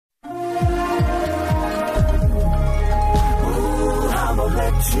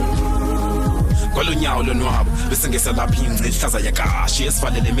Kolonyawo lonwabo bese ngeselapha ingci ihlaza yakashi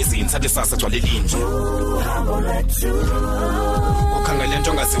esivalele emizini sathi sasa gcwale linje ukhangele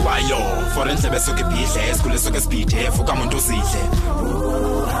into ongaziwayo for endlebe esuke ibhidle esikhule esuke esibhidhe efuka umuntu uzidle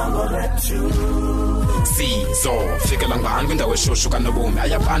sizo fikela ngani kwindawo eshushu kanobomi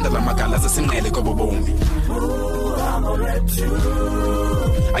ayabanda lamagala zesinqele kobobomi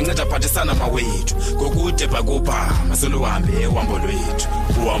anceda phathisana mawethu ngokude bhakupha masoluhambe uhambo lwethu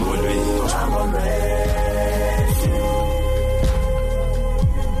uhambo lwethu.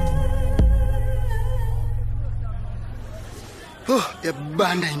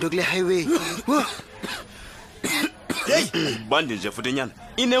 Yabanda into kule highway. Hey, bandi nje futhi nyana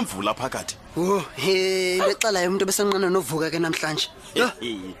inemvula phakathi. Lecala umuntu besenqana novuka ke namhlanje.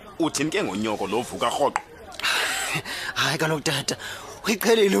 Uthini ke ngonyoko lo vuka rhoqo? Hayi kaloku tata,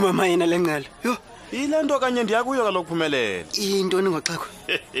 uyichelile umama yena lenqala. Ile nto kanye ndiyakuyo kaloku Phumelela. Intoni ngoxakho?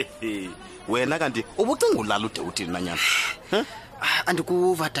 Wena kanti ubucinga ulala ude uthini nanyana?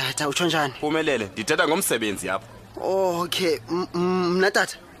 Andikuva tata, utsho njani? Phumelele, ndithetha ngomsebenzi apha. Okay, mna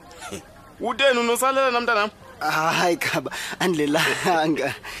tata. Uteni unosalela namntanam? Hayi khaba,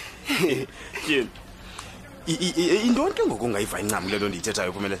 andilelanga. Yini? Intoni ke ngoku ungayiva incam le nto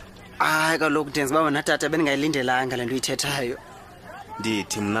ndiyithethayo Phumelele? Hayi kaloku ndenza baba natata beningayilindeleanga le nto uyithethayo.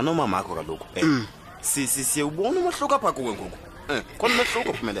 Ndithi mna nomamakho kaloku. Siyubona umahluko apha kuwe ngoku. Khona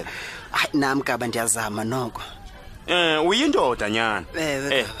umahluko Phumelele. Hayi nami kaba ndiyazama noko. Uyindoda nyana.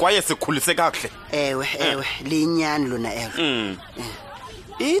 Kwaye sikhulise kakuhle. Ewe, linyani lona ewe.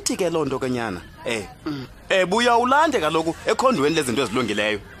 Ithi ke lonto kenyana. Buya ulande kaloku ekhondweni lezinto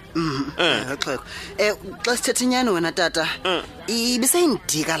ezilungileyo. Xheko. Xa sithetha inyani wena tata,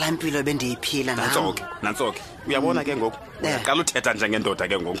 ibiseyindika la mpilo bendiyiphila nawe. Nantsoke. Uyabona ke ngoku. Uyaqala uthetha njengendoda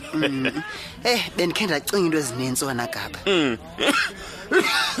ke ngoku. Bendikhe ndacinga into ezininzi wena gaba.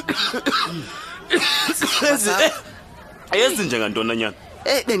 Ayenzi njengantona nyana.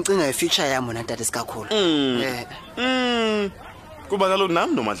 Bengicinga ifuture yami wena tata sikakhulu. Kuba kaloku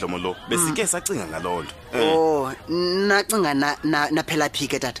nami nomadlomo lo besike sacinga ngalonto. Nacinga naphela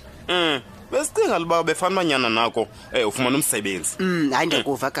phike tata. Besicinga liba befana manyana nako ufumana umsebenzi. Hayi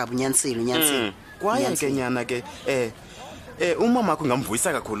ndikuva gaba unyanisile. Kwaye ke nyana ke umama wakho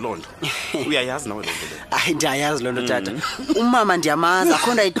ngamvuyisa kakhulu lonto. Uyayazi nawe lonto le? Hayi ndiyayazi lonto tata. Umama ndiyamazi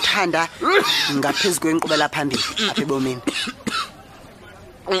akho nto ayithanda ngaphezulu kwenkqubela phambili apha ebomini.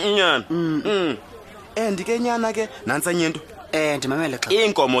 Nyana. Ndike nyana ke nantsanye into. Ndimamele xa.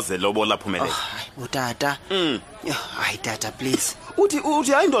 Inkomo zelobola Phumelela. Utata. Hayi tata please.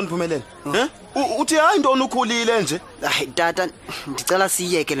 Uthi hayi ntoni Phumelela? Uthi hayi ntoni ukhulile nje? Hayi tata, ndicela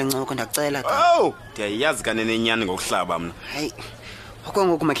siyeke lencoko ndakucela ka. Ndiyayazi kanene nyani ngokuhlaba mna. Hayi.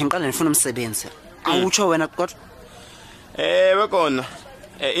 Okwangoku makhe ngiqale ndifuna umsebenzi. Awutsho wena kodwa? Ewe kona.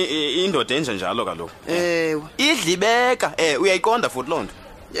 Indoda enje njalo kaloku. Idlibeka. Uyayiqonda futhi lonto.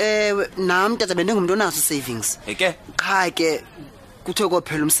 Nami tata bendingumuntu onaso savings. Eke? Qha ke kuthe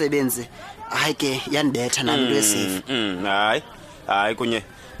kophela umsebenzi. Hayi ke yanibetha nami into esave. Hayi kunye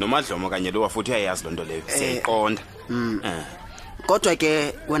nomadlomo kanye lo wafuthi uyayazi lonto leyo. Siyayiqonda. Kodwa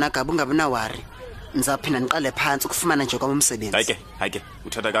ke wena gaba ungabi na worry. Nizaphinda niqale phansi ukufumana nje kwam umsebenzi. Hayi ke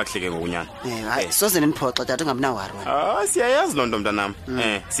uthatha kakuhle ke ngokunyana. Hayi soze niphoxa tata ungabi na worry wena. Siyayazi lonto mntanami.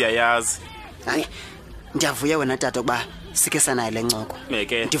 Siyayazi. Hayi ndiyavuya wena tata ukuba sike sanayo lencoko.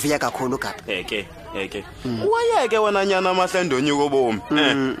 Ndivuya kakhulu gaba. Eke. Uwayeke wena nyana amahle ndonyuko bomi.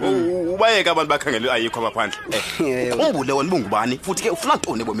 Ubayeke abantu bakhangele ayikho abaphandle. Khumbule wena bungubani futhi ke ufuna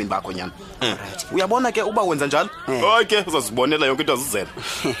ntoni ebomini bakho nyana. Uyabona ke uba wenza njalo? Okay uzazibonela yonke into azizela.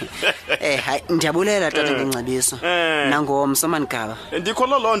 Hayi ndiyabulela tata ngengcebiso. Nangomso manikaba.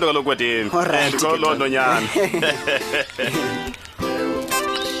 Ndikholwa lonto kaloku kwetini. Ndikholwa lonto nyana.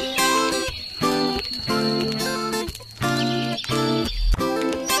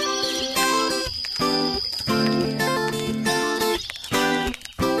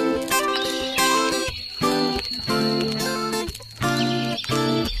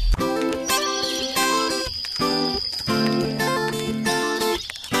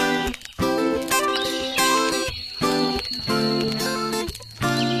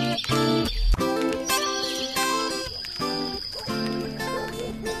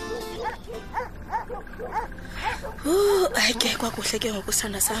 Ayike kwakuhle ke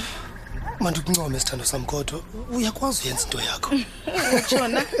ngokusithanda sami. Mandikuncome sithando sami kodwa uyakwazi uyenza into yakho.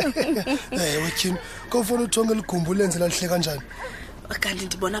 Utshona? Wetyini, kofuna uthonge ligumbu lenze lalihle kanjani? Kanti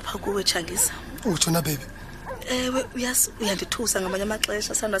ndibona pha kuwe Changisa. Utshona baby? Ewe uyandithusa ngamanye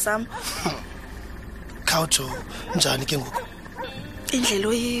amaxesha sithando sami. Khawutsho njani ke ngoku? Indlela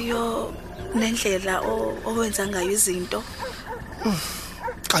oyiyo nendlela owenza ngayo izinto.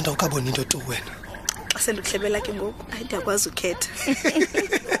 kanti awukaboni into tu wena. Xa sendikuhlebela ke ngoku hayi ndiyakwazi ukhetha.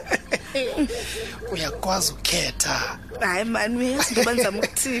 Uyakwazi ukhetha. Hayi man uyazi into bandizama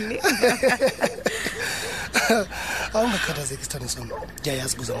ukuthini. Awungakhathazeki sithando sam.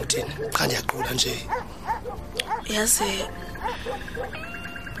 Ndiyayazi buza uthini. Cha ndiyaqula nje. Yazi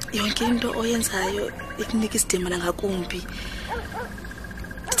yonke into oyenzayo ikunika isidima ngakumbi.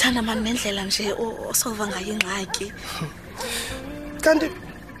 Ndithanda mani nendlela nje osolva ngayo ingxaki. Kanti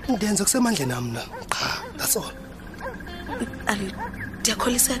ndenza kusemandleni namna. Cha, that's all.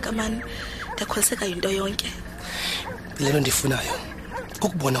 Ndiyakholiseka man. Ndiyakholiseka into yonke. Lento ndifunayo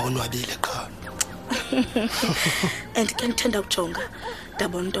ukubona wonwabile qha. And ke ndithanda ukujonga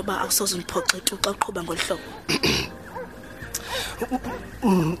ndabona into yoba awusoze undiphoxe tu xa uqhuba ngolu hlobo.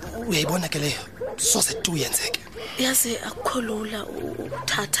 Uyayibona ke leyo soze tu yenzeke. Yazi akukho lula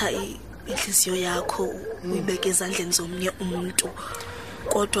uthatha inhliziyo yakho uyibeke ezandleni zomnye umuntu.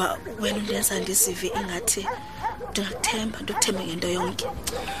 Kodwa wena undenza ndisive ingathi ndingakuthemba ndikuthembe ngento yonke.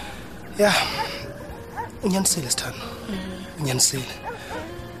 Yeah. Unyanisile sithando. Unyanisile.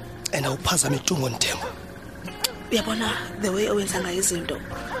 And awuphazama itungo nithemba. Uyabona the way owenza ngayo izinto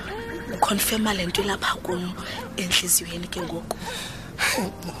uconfirma lento lapha kum enhliziyweni ke ngoku.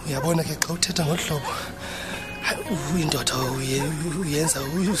 Uyabona ke xa uthetha ngohlobo uyindoda uyenza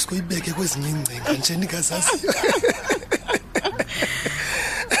uyibeke kwezinye ingcinga nje ningazazi.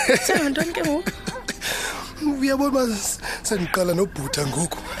 Sengantoni ke ngoku? Uyabona sendiqala nobhuta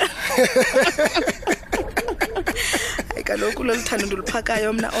ngoku. Kaloku loluthando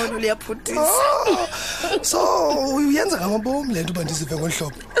nduluphakayo mna olo liyaphuthisa. So uyenza ngamabom lento bandizive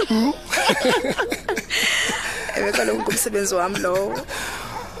ngohlobo. Ewe kaloku ngumsebenzi wami lowo.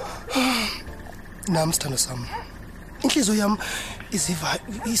 Nami sithando sam. Inhliziyo yami iziva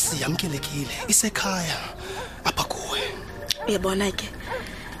isiyamkelekile isekhaya apha kuwe. Uyabona ke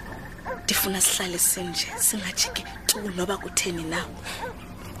ndifuna sihlale sinje singajiki tu noba kutheni na.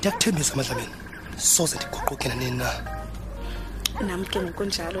 Ndiyakuthembisa Madlamini soze ndiguqukena nina. Nami ke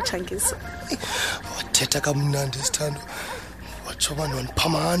ngokunjalo Changisa. Wathetha kamnandi sithando. Watshoba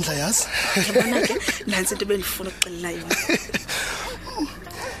noniphamandla yazi. Yabona ke nansi into bendifuna ukuxelela yona.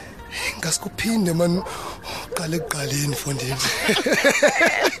 Ngasikuphinde man uqale ekuqaleni mfondini.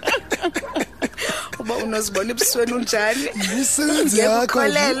 Uba unozibona ebusweni unjani? Imisebenzi yakho.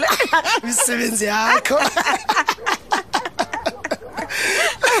 Imisebenzi yakho.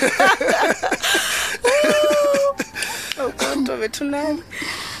 Awukonto bethu nami.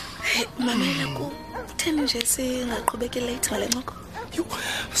 Mamela ku theni nje singaqhubeki late ngale ncoko. Yo,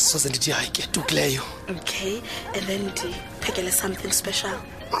 soze ndithi hayi ke tukuleyo. Okay, and then ndiphekele something special.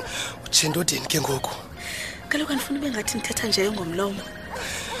 Uchendodeni ke ngoku. Kaloku andifuna ube ngathi ndithetha nje ngomlomo.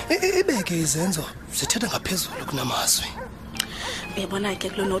 Ibeke izenzo zithetha ngaphezulu kunamazwi. Uyabona ke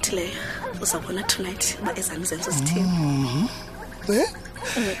kulo note leyo uzabona tonight ba ezami izenzo zithini.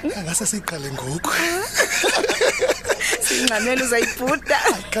 Angase siqale ngoku. Singqamela uzayibhuda.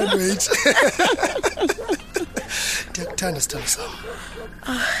 I can't wait. Ndiyakuthanda sithando sam.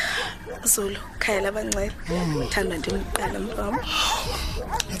 Zulu khaya labancane. Thanda ndimqala mfama.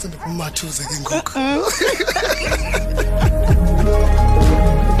 Yathi ndikumathuze ke ngoku.